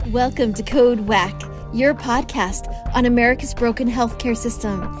Welcome to Code WAC, your podcast on America's broken healthcare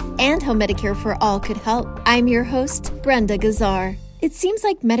system and how Medicare for All could help. I'm your host, Brenda Gazzar. It seems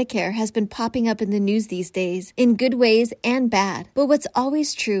like Medicare has been popping up in the news these days, in good ways and bad. But what's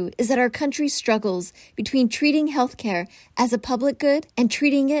always true is that our country struggles between treating healthcare as a public good and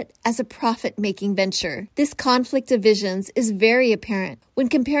treating it as a profit-making venture. This conflict of visions is very apparent when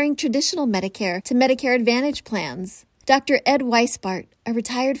comparing traditional Medicare to Medicare Advantage plans. Dr. Ed Weisbart, a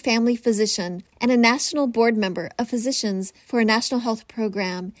retired family physician and a national board member of Physicians for a National Health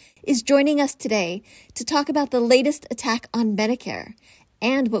Program, is joining us today to talk about the latest attack on Medicare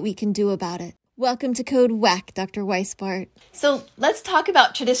and what we can do about it. Welcome to Code WAC, Dr. Weisbart. So let's talk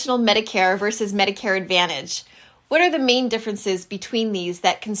about traditional Medicare versus Medicare Advantage. What are the main differences between these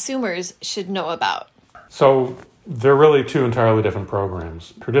that consumers should know about? So they're really two entirely different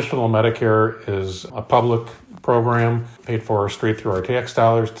programs. Traditional Medicare is a public program paid for straight through our tax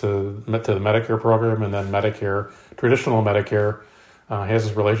dollars to the Medicare program, and then Medicare, traditional Medicare,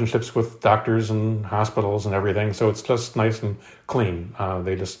 has relationships with doctors and hospitals and everything, so it's just nice and clean.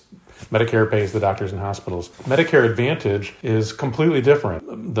 Medicare pays the doctors and hospitals. Medicare Advantage is completely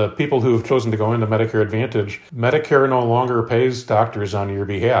different. The people who have chosen to go into Medicare Advantage, Medicare no longer pays doctors on your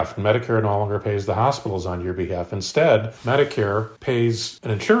behalf. Medicare no longer pays the hospitals on your behalf. Instead, Medicare pays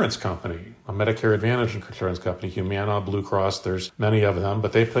an insurance company, a Medicare Advantage insurance company, Humana, Blue Cross, there's many of them,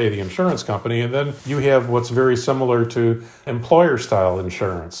 but they pay the insurance company. And then you have what's very similar to employer-style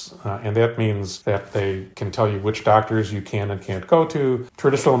insurance. And that means that they can tell you which doctors you can and can't go to.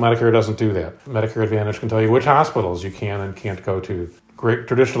 Traditional Medicare doesn't do that. Medicare Advantage can tell you which hospitals you can and can't go to.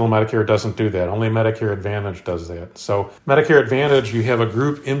 Traditional Medicare doesn't do that. Only Medicare Advantage does that. So Medicare Advantage, you have a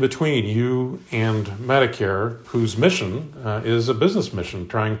group in between you and Medicare whose mission is a business mission,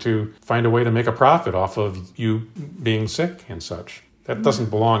 trying to find a way to make a profit off of you being sick and such. That doesn't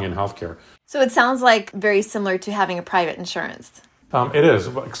belong in healthcare. So it sounds like very similar to having a private insurance. It is,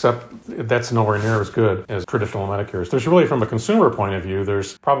 except that's nowhere near as good as traditional Medicare. There's really, from a consumer point of view,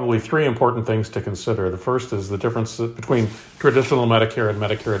 there's probably three important things to consider. The first is the difference between traditional Medicare and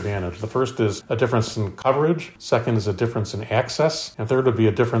Medicare Advantage. The first is a difference in coverage. Second is a difference in access. And third would be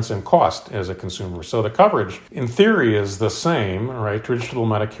a difference in cost as a consumer. So the coverage, in theory, is the same, right? Traditional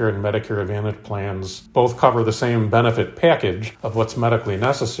Medicare and Medicare Advantage plans both cover the same benefit package of what's medically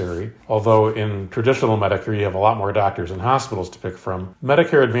necessary, although in traditional Medicare, you have a lot more doctors and hospitals to pick from.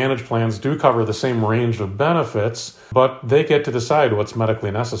 Medicare Advantage plans do cover the same range of benefits, but they get to decide what's medically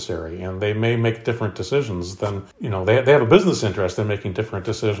necessary, and they may make different decisions than, they have a business interest in making different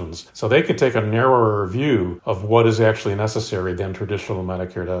decisions. So they could take a narrower view of what is actually necessary than traditional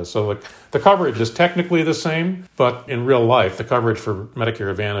Medicare does. So the coverage is technically the same, but in real life, the coverage for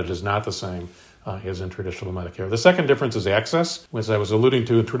Medicare Advantage is not the same as in traditional Medicare. The second difference is access. As I was alluding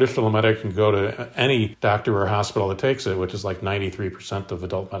to, in traditional Medicare, you can go to any doctor or hospital that takes it, which is like 93% of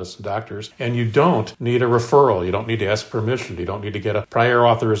adult medicine doctors, and you don't need a referral. You don't need to ask permission. You don't need to get a prior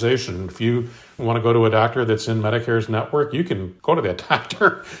authorization. If you want to go to a doctor that's in Medicare's network, you can go to that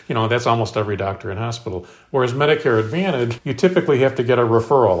doctor. That's almost every doctor and hospital. Whereas Medicare Advantage, you typically have to get a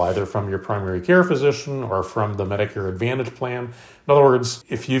referral either from your primary care physician or from the Medicare Advantage plan. In other words,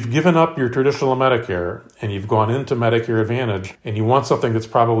 if you've given up your traditional Medicare and you've gone into Medicare Advantage and you want something that's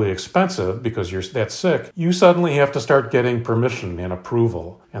probably expensive because you're that sick, you suddenly have to start getting permission and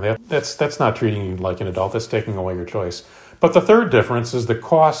approval. And that's not treating you like an adult. That's taking away your choice. But the third difference is the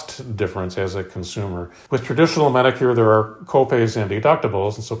cost difference as a consumer. With traditional Medicare, there are copays and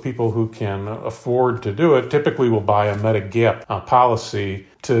deductibles, and so people who can afford to do it typically will buy a Medigap policy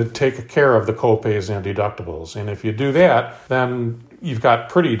to take care of the copays and deductibles. And if you do that, then you've got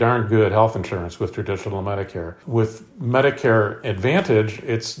pretty darn good health insurance with traditional Medicare. With Medicare Advantage,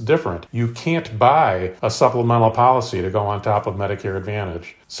 it's different. You can't buy a supplemental policy to go on top of Medicare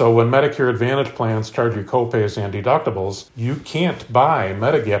Advantage. So when Medicare Advantage plans charge you copays and deductibles, you can't buy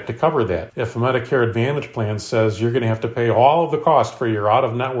Medigap to cover that. If a Medicare Advantage plan says you're going to have to pay all of the cost for your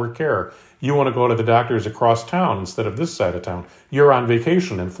out-of-network care, you want to go to the doctors across town instead of this side of town. You're on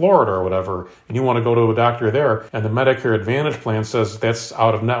vacation in Florida or whatever, and you want to go to a doctor there, and the Medicare Advantage plan says that's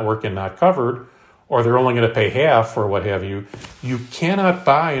out of network and not covered, or they're only going to pay half or what have you. You cannot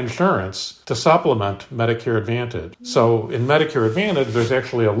buy insurance to supplement Medicare Advantage. So in Medicare Advantage, there's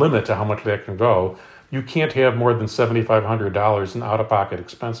actually a limit to how much that can go. You can't have more than $7,500 in out-of-pocket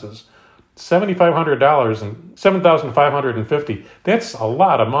expenses. $7,500 and $7,550, that's a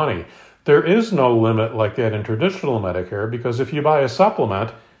lot of money. There is no limit like that in traditional Medicare because if you buy a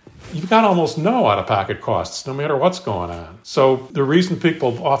supplement, you've got almost no out-of-pocket costs, no matter what's going on. So the reason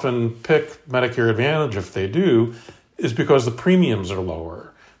people often pick Medicare Advantage, if they do, is because the premiums are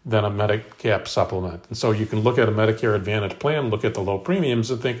lower. than a Medigap supplement. And so you can look at a Medicare Advantage plan, look at the low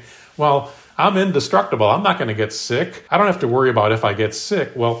premiums and think, well, I'm indestructible. I'm not going to get sick. I don't have to worry about if I get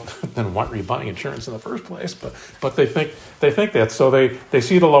sick. Well, then why are you buying insurance in the first place? But they think that. So they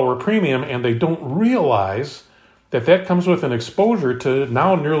see the lower premium and they don't realize that comes with an exposure to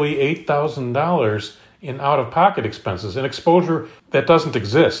now nearly $8,000 in out-of-pocket expenses, an exposure that doesn't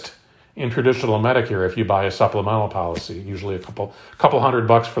exist in traditional Medicare if you buy a supplemental policy, usually a couple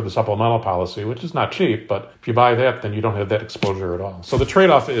 $100 for the supplemental policy, which is not cheap, but if you buy that, then you don't have that exposure at all. So the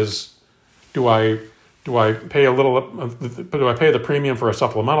trade-off is, do I pay the premium for a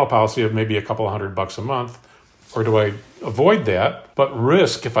supplemental policy of maybe a couple $100 a month, or do I avoid that, but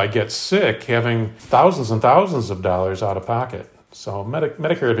risk, if I get sick, having thousands and thousands of dollars out of pocket? So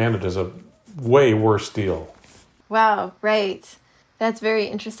Medicare Advantage is a way worse deal. Wow, right. That's very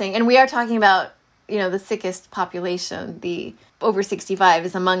interesting. And we are talking about, the sickest population. The over 65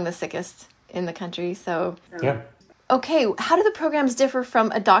 is among the sickest in the country. So, yeah. Okay, how do the programs differ from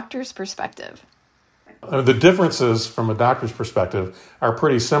a doctor's perspective? The differences from a doctor's perspective are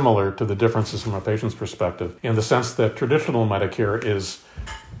pretty similar to the differences from a patient's perspective, in the sense that traditional Medicare is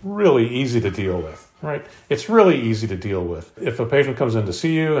really easy to deal with. Right? It's really easy to deal with. If a patient comes in to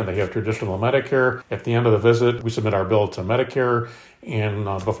see you and they have traditional Medicare, at the end of the visit, we submit our bill to Medicare, and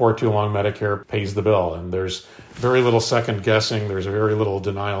before too long, Medicare pays the bill. And there's very little second guessing. There's very little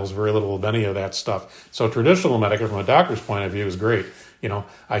denials, very little of any of that stuff. So traditional Medicare, from a doctor's point of view, is great.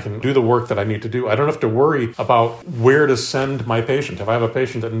 I can do the work that I need to do. I don't have to worry about where to send my patient. If I have a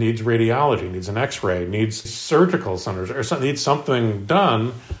patient that needs radiology, needs an x-ray, needs surgical centers, or needs something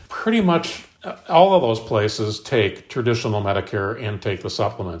done, pretty much all of those places take traditional Medicare and take the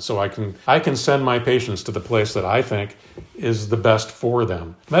supplement. So I can send my patients to the place that I think is the best for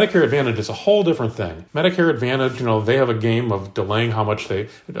them. Medicare Advantage is a whole different thing. Medicare Advantage, they have a game of delaying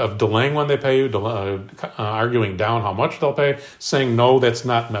when they pay you, arguing down how much they'll pay, saying, no, that's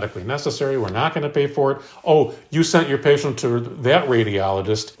not medically necessary. We're not going to pay for it. Oh, you sent your patient to that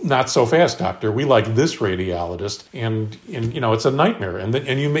radiologist. Not so fast, doctor. We like this radiologist. And it's a nightmare. And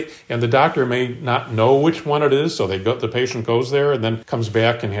the doctor may not know which one it is. So the patient goes there and then comes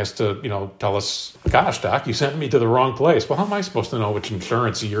back and has to, tell us, gosh, doc, you sent me to the wrong place. Well, how am I supposed to know which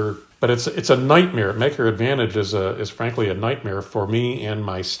insurance you're? But it's a nightmare. Medicare Advantage is frankly a nightmare for me and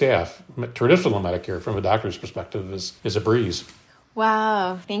my staff. Traditional Medicare, from a doctor's perspective, is a breeze.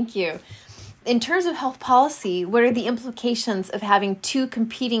 Wow, thank you. In terms of health policy, what are the implications of having two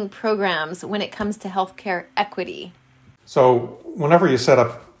competing programs when it comes to healthcare equity? So whenever you set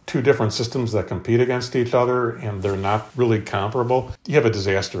up two different systems that compete against each other and they're not really comparable, you have a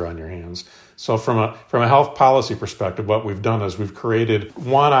disaster on your hands. So from a health policy perspective, what we've done is we've created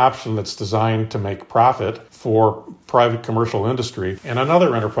one option that's designed to make profit for private commercial industry and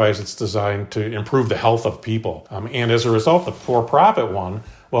another enterprise that's designed to improve the health of people. And as a result, the for-profit one,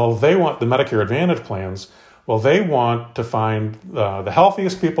 they want the Medicare Advantage plans. They want to find the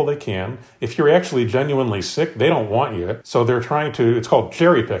healthiest people they can. If you're actually genuinely sick, they don't want you. So they're it's called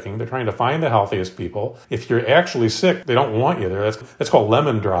cherry picking. They're trying to find the healthiest people. If you're actually sick, they don't want you there. That's called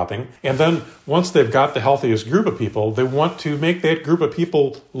lemon dropping. And then once they've got the healthiest group of people, they want to make that group of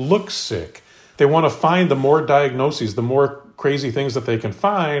people look sick. They want to find the more diagnoses, the more crazy things that they can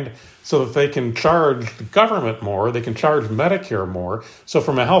find, so that they can charge the government more, they can charge Medicare more. So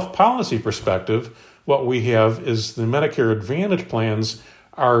from a health policy perspective, what we have is the Medicare Advantage plans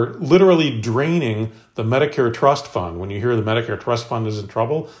are literally draining the Medicare Trust Fund. When you hear the Medicare Trust Fund is in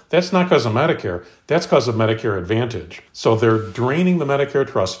trouble, that's not because of Medicare. That's because of Medicare Advantage. So they're draining the Medicare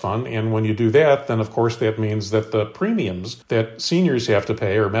Trust Fund, and when you do that, then of course that means that the premiums that seniors have to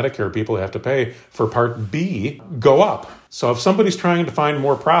pay or Medicare people have to pay for Part B go up. So if somebody's trying to find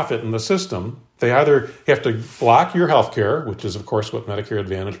more profit in the system, they either have to block your health care, which is, of course, what Medicare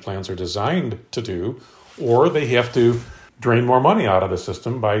Advantage plans are designed to do, or they have to drain more money out of the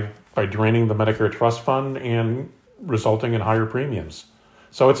system by draining the Medicare Trust Fund and resulting in higher premiums.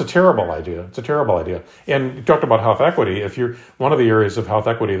 So it's a terrible idea. It's a terrible idea. And you talked about health equity. One of the areas of health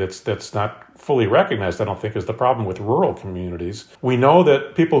equity that's not fully recognized, I don't think, is the problem with rural communities. We know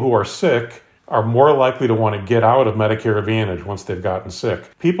that people who are sick are more likely to want to get out of Medicare Advantage once they've gotten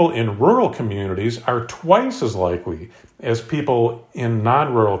sick. People in rural communities are twice as likely as people in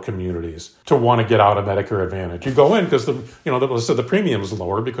non-rural communities to want to get out of Medicare Advantage. You go in because the premium is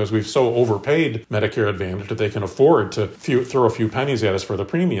lower because we've so overpaid Medicare Advantage that they can afford to throw a few pennies at us for the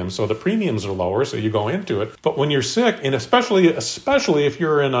premium. So the premiums are lower, so you go into it. But when you're sick, and especially if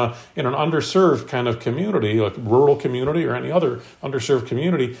you're in an underserved kind of community, like rural community or any other underserved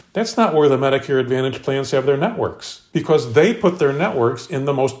community, that's not where the Medicare Medicare Advantage plans have their networks, because they put their networks in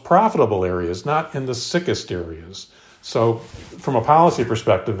the most profitable areas, not in the sickest areas. So from a policy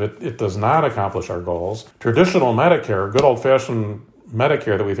perspective, it does not accomplish our goals. Traditional Medicare, good old-fashioned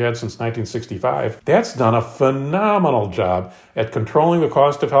Medicare that we've had since 1965, that's done a phenomenal job at controlling the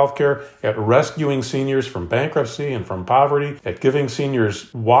cost of healthcare, at rescuing seniors from bankruptcy and from poverty, at giving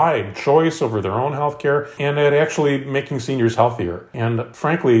seniors wide choice over their own healthcare, and at actually making seniors healthier. And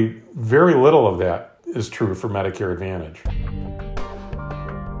frankly, very little of that is true for Medicare Advantage.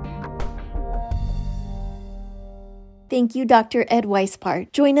 Thank you, Dr. Ed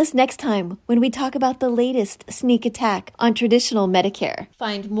Weispart. Join us next time when we talk about the latest sneak attack on traditional Medicare.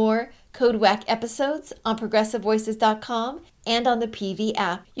 Find more Code WACK episodes on ProgressiveVoices.com and on the PV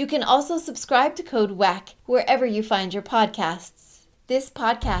app. You can also subscribe to Code WACK wherever you find your podcasts. This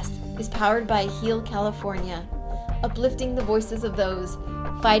podcast is powered by Heal California, uplifting the voices of those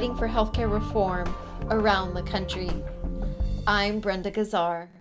fighting for healthcare reform around the country. I'm Brenda Gazzar.